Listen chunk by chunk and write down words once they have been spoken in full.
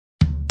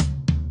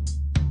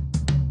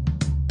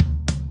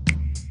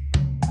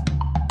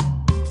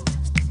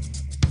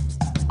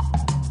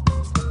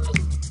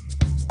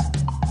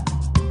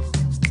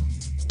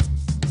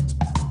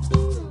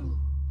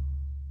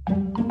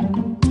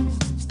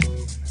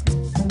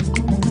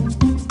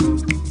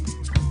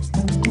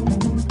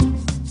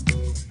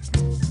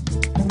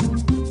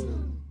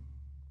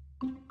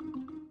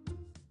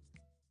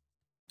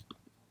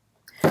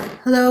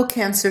Hello,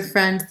 Cancer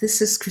friend.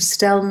 This is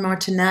Christelle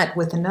Martinette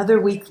with another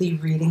weekly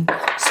reading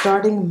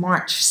starting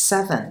March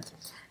 7th.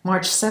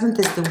 March 7th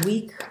is the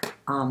week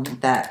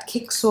that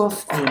kicks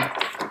off the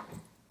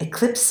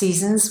eclipse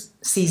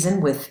season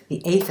with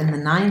the 8th and the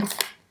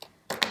 9th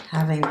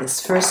having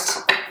this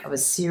first of a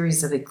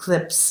series of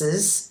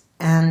eclipses,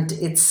 and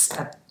it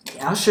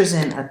ushers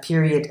in a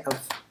period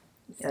of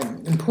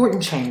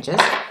important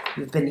changes.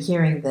 You've been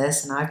hearing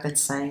this, and I've been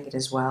saying it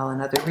as well, and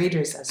other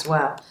readers as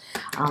well.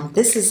 I'm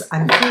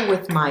here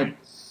with my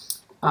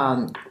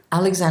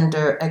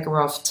Alexander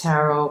Egorov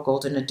Tarot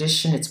Golden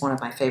Edition. It's one of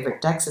my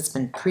favorite decks. It's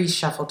been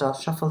pre-shuffled. I'll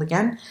shuffle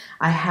again.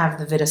 I have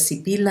the Vita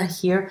Sibilla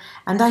here,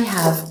 and I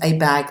have a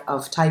bag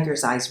of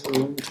Tiger's Eyes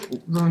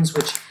runes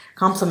which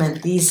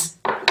complement this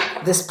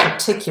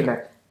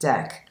particular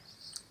deck.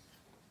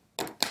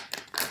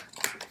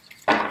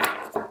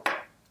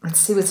 Let's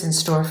see what's in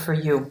store for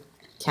you,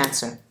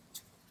 Cancer.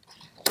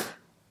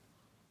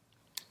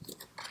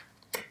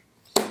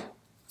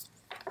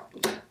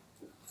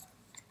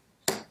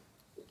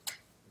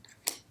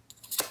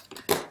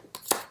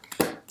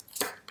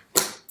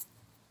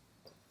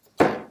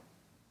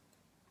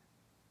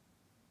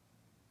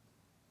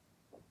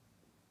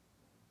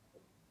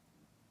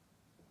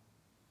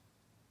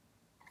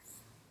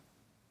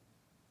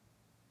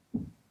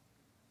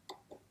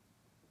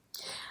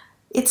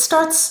 It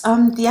starts,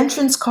 the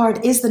entrance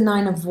card is the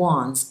Nine of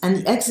Wands, and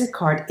the exit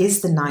card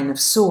is the Nine of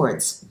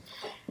Swords.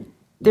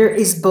 There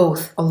is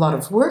both a lot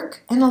of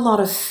work and a lot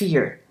of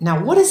fear.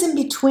 Now, what is in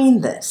between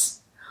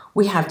this?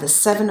 We have the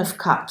Seven of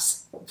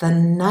Cups, the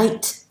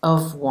Knight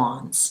of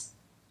Wands,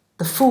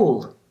 the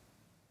Fool,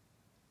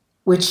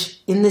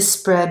 which in this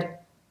spread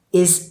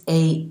is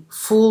a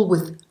fool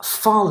with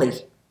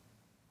folly,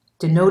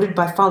 denoted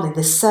by folly.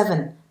 The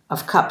Seven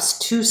of Cups,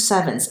 two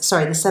sevens,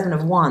 sorry, the Seven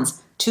of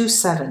Wands, two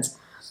sevens.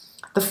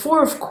 The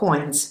Four of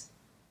Coins,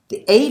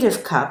 the Eight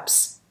of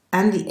Cups,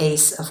 and the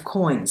Ace of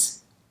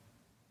Coins.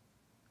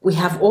 We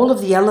have all of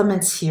the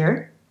elements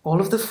here,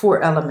 all of the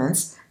four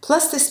elements,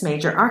 plus this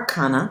major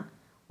arcana,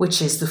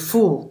 which is the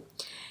Fool.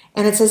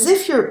 And it's as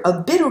if you're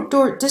a bit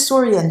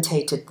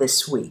disorientated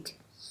this week.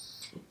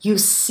 You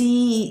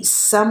see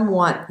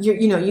somewhat,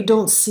 you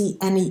don't see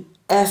any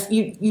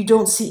you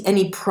don't see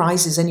any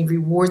prizes, any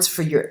rewards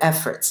for your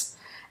efforts.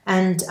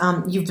 And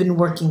you've been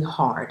working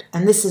hard,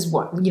 and this is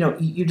what,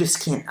 you just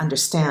can't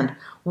understand.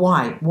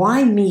 Why?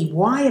 Why me?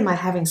 Why am I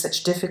having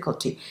such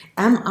difficulty?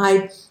 Am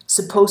I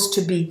supposed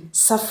to be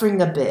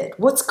suffering a bit?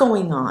 What's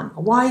going on?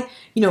 Why,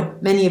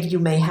 many of you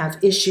may have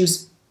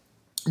issues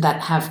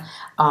that have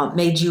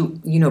made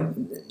you,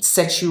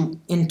 set you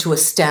into a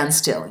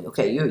standstill.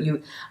 Okay,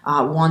 you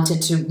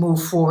wanted to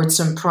move forward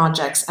some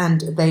projects, and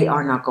they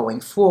are not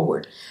going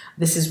forward.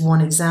 This is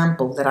one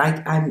example that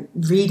I'm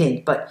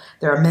reading, but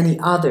there are many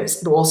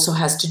others. It also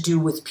has to do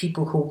with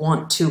people who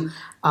want to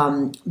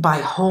buy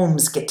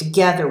homes, get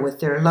together with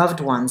their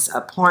loved ones,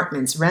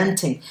 apartments,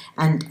 renting,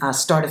 and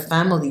start a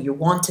family. You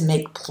want to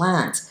make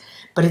plans,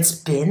 but it's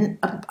been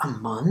a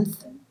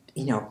month,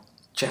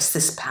 just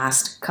these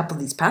past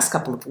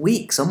couple of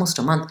weeks, almost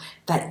a month,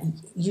 that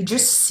you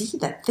just see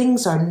that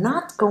things are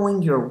not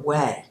going your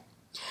way.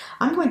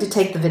 I'm going to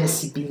take the Vita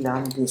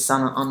Sibilla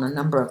on a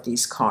number of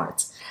these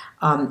cards.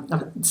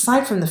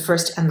 Aside from the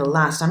first and the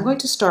last, I'm going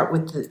to start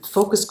with the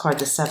focus card,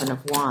 the Seven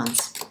of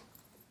Wands.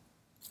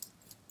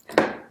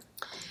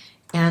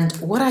 And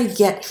what I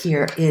get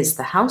here is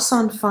the House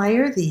on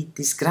Fire, the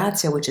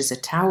Disgrazia, which is a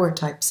tower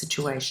type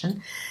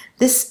situation.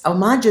 This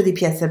Omaggio di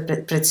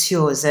Pietre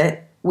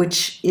Preziose,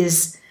 which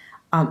is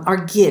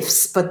are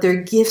gifts, but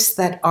they're gifts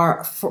that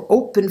are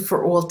open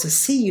for all to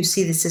see. You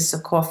see, this is a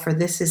coffer.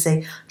 This is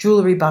a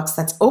jewelry box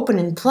that's open,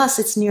 and plus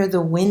it's near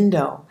the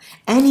window.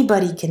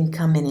 Anybody can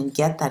come in and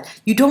get that.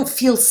 You don't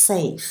feel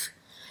safe.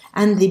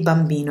 And the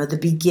Bambino, the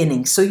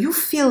beginning. So you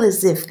feel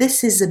as if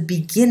this is a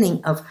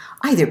beginning of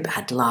either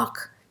bad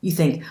luck. You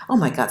think, oh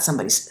my God,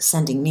 somebody's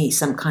sending me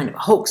some kind of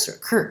hoax or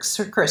curse.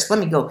 Let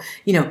me go,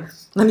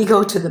 let me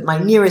go to my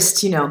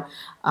nearest,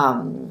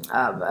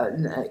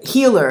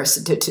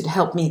 healers to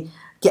help me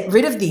get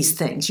rid of these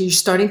things. You're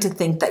starting to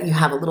think that you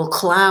have a little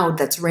cloud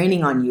that's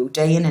raining on you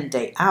day in and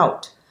day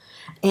out.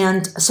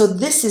 And so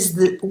this is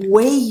the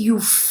way you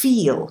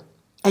feel.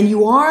 And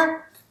you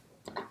are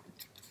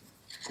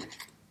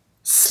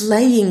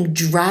slaying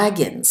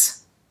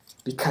dragons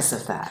because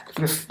of that.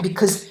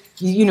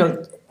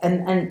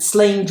 And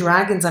slaying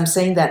dragons, I'm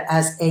saying that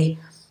as a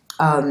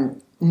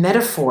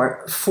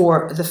metaphor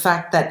for the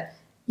fact that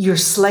you're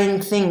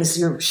slaying things,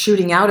 you're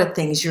shooting out at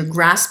things, you're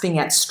grasping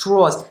at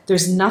straws.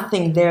 There's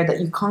nothing there that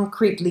you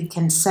concretely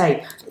can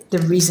say, the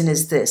reason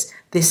is this.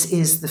 This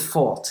is the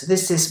fault.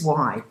 This is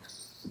why.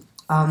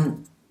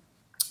 I'm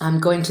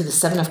going to the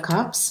Seven of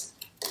Cups.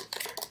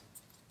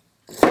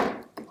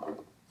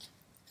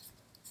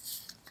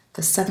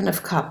 The Seven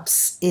of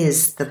Cups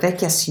is the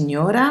Vecchia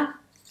Signora,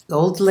 the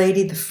old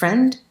lady, the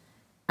friend,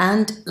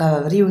 and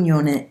la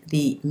riunione,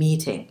 the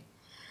meeting.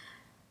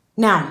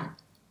 Now,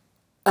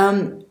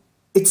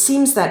 it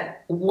seems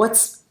that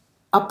what's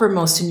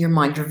uppermost in your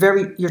mind.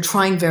 You're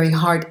trying very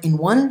hard in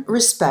one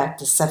respect,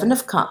 the Seven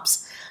of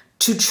Cups,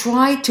 to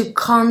try to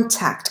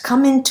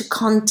come into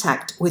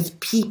contact with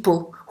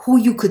people who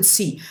you could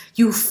see.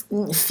 You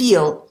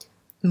feel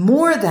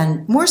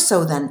more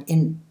so than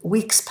in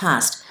weeks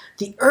past,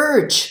 the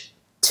urge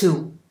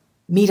to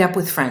meet up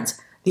with friends,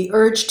 the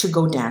urge to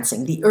go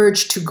dancing, the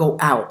urge to go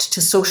out, to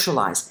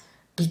socialize,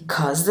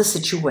 because the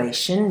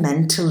situation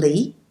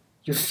mentally,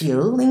 you're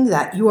feeling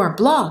that you are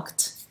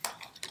blocked.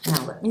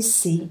 Now let me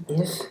see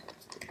if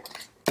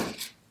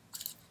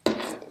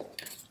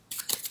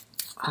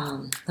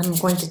I'm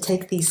going to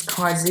take these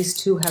cards. These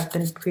two have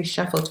been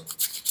pre-shuffled.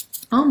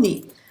 On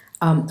the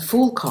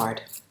Fool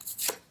card.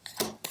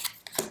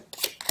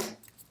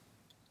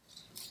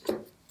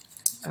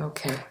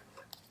 Okay.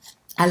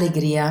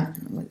 Alegria,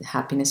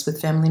 happiness with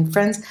family and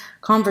friends,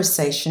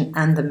 conversation,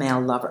 and the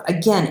male lover.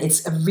 Again,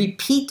 it's a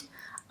repeat.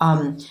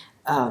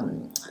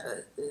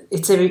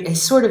 It's a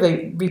sort of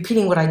a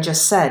repeating what I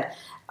just said.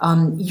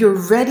 You're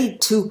ready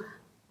to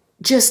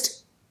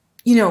just,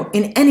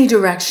 in any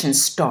direction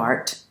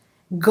start.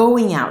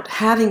 Going out,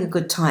 having a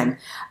good time,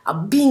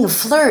 being a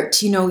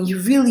flirt, you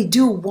really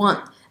do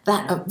want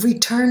that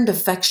returned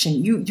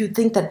affection. You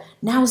think that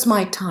now's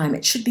my time.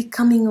 It should be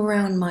coming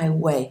around my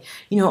way.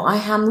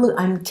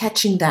 I'm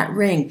catching that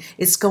ring.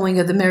 It's going,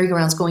 the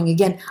merry-go-round's going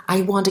again.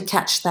 I want to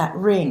catch that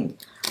ring.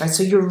 Right?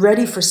 So you're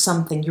ready for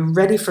something. You're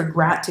ready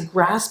to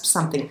grasp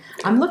something.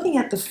 I'm looking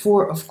at the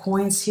Four of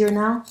Coins here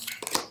now.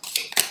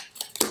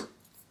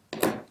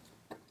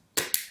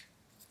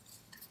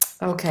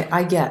 Okay,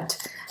 I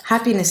get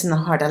happiness in the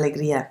heart,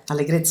 allegria,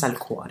 allegrezza al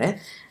cuore,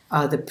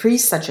 the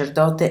priest,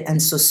 sacerdote, and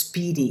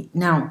sospiri.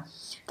 Now,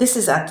 this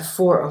is at the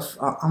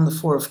on the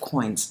Four of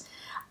Coins.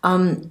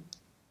 In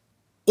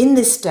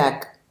this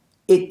deck,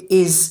 it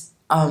is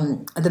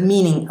the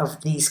meaning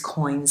of these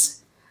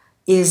coins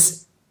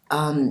is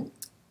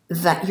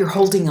that you're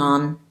holding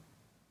on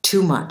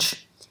too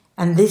much,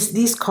 and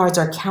these cards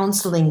are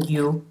counseling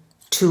you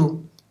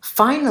to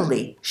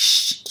finally,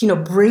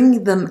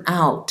 bring them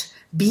out,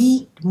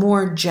 be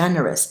more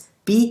generous.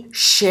 Be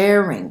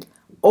sharing.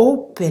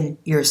 Open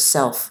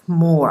yourself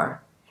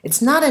more.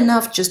 It's not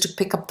enough just to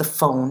pick up the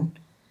phone.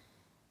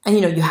 And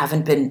you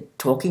haven't been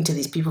talking to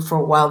these people for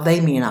a while.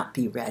 They may not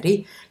be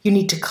ready. You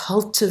need to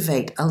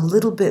cultivate a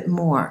little bit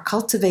more.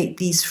 Cultivate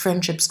these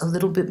friendships a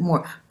little bit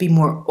more. Be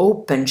more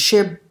open.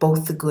 Share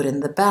both the good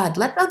and the bad.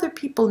 Let other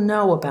people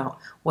know about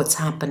what's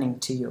happening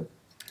to you.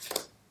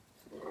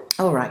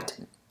 All right.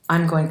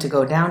 I'm going to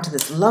go down to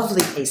this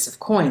lovely Ace of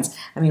Coins.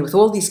 I mean, with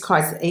all these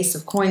cards, the Ace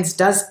of Coins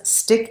does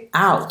stick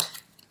out.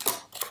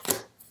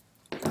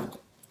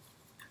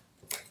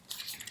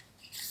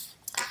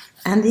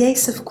 And the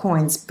Ace of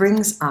Coins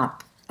brings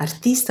up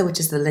artista, which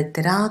is the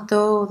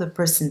letterato, the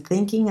person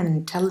thinking, an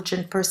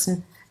intelligent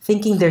person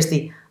thinking. There's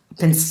the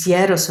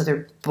pensiero, so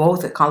they're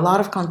both a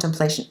lot of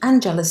contemplation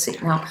and jealousy.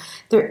 Now,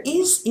 there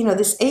is,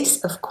 this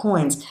Ace of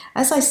Coins.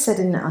 As I said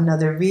in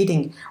another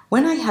reading,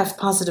 when I have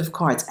positive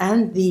cards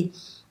and the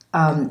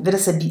Vera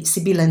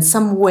Sibilla in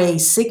some way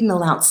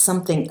signal out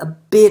something, a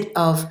bit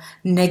of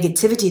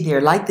negativity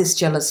there, like this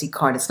jealousy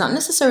card. It's not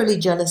necessarily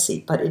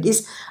jealousy, but it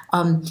is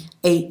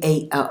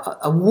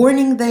a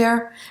warning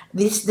there.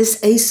 This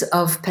Ace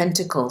of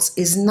Pentacles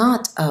is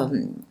not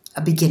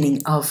a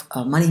beginning of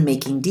a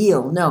money-making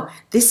deal. No,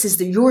 this is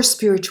your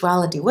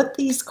spirituality. What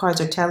these cards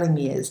are telling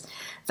me is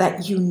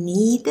that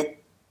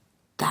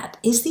that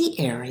is the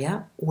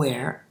area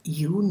where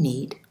you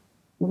need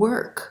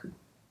work.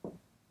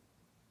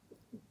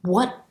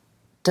 What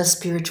does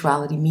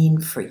spirituality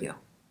mean for you?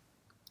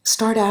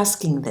 Start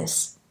asking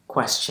this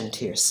question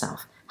to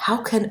yourself.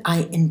 How can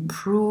I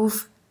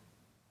improve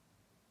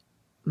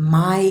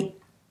my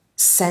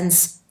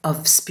sense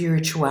of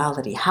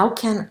spirituality? How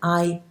can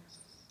I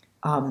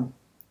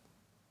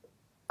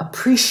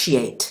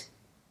appreciate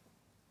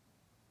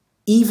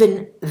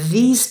even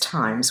these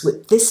times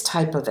with this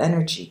type of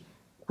energy?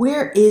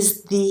 Where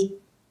is the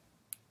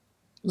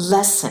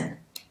lesson?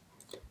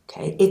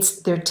 Okay,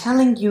 they're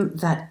telling you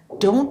that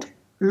don't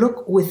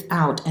look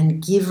without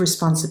and give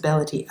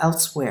responsibility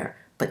elsewhere,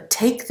 but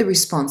take the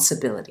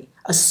responsibility,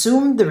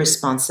 assume the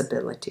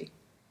responsibility,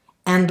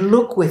 and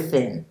look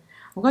within.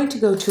 I'm going to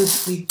go to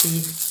the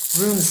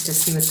runes to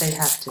see what they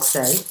have to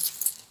say.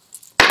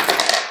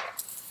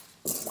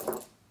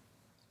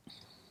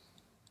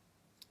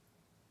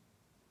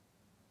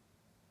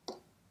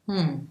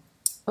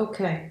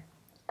 Okay.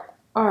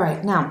 All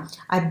right, now,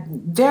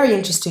 very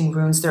interesting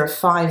runes. There are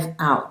 5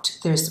 out.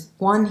 There's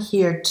 1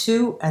 here,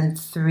 2, and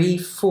 3,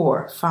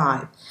 4,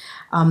 5.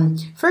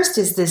 First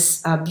is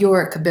this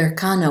Bjork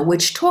Berkana,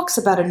 which talks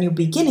about a new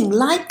beginning,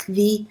 like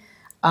the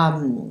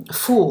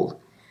Fool.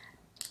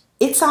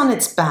 It's on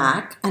its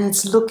back, and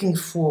it's looking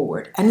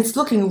forward, and it's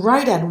looking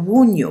right at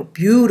Wunyo,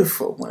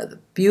 beautiful, one of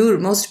the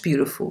most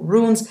beautiful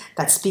runes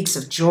that speaks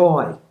of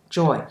joy.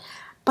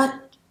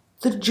 But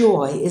the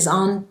joy is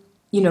on...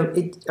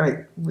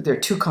 there are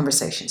 2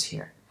 conversations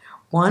here.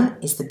 One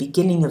is the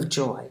beginning of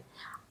joy.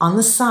 On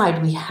the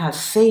side, we have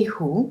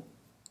Fehu,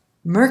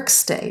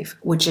 Merkstave,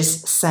 which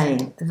is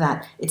saying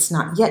that it's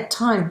not yet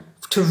time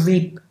to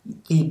reap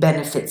the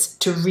benefits,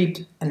 to reap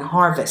and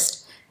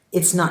harvest.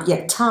 It's not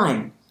yet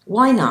time.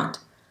 Why not?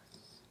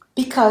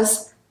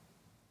 Because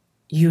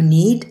you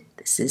need,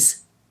 this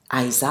is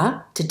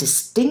Isa, to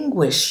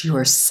distinguish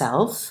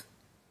yourself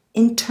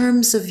in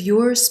terms of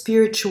your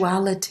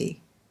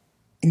spirituality,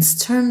 in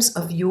terms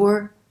of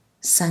your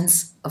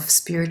sense of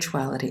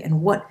spirituality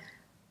and what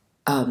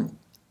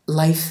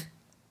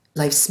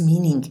life's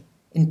meaning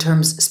in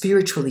terms,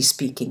 spiritually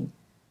speaking,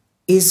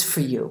 is for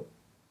you.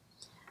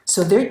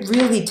 So they're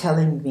really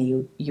telling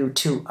me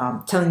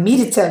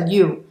to tell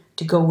you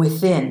to go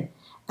within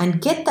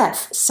and get that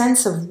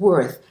sense of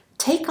worth.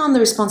 Take on the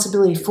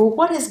responsibility for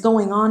what is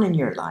going on in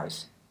your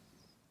life.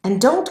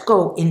 And don't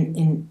go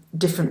in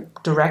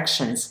different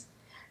directions.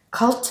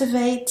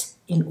 Cultivate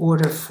in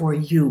order for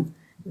you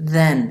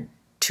then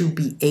to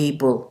be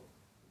able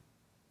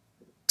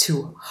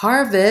to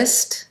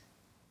harvest.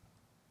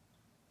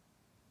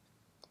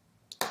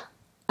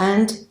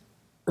 And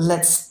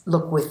let's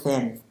look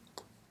within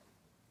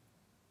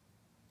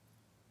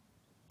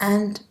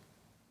and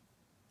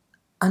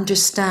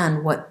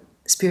understand what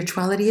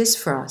spirituality is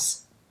for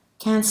us.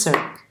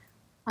 Cancer,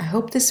 I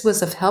hope this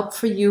was of help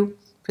for you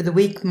for the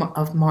week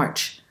of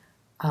March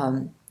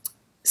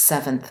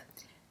 7th.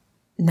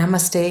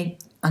 Namaste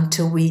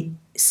until we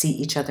see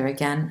each other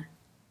again.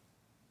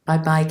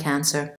 Bye-bye, Cancer.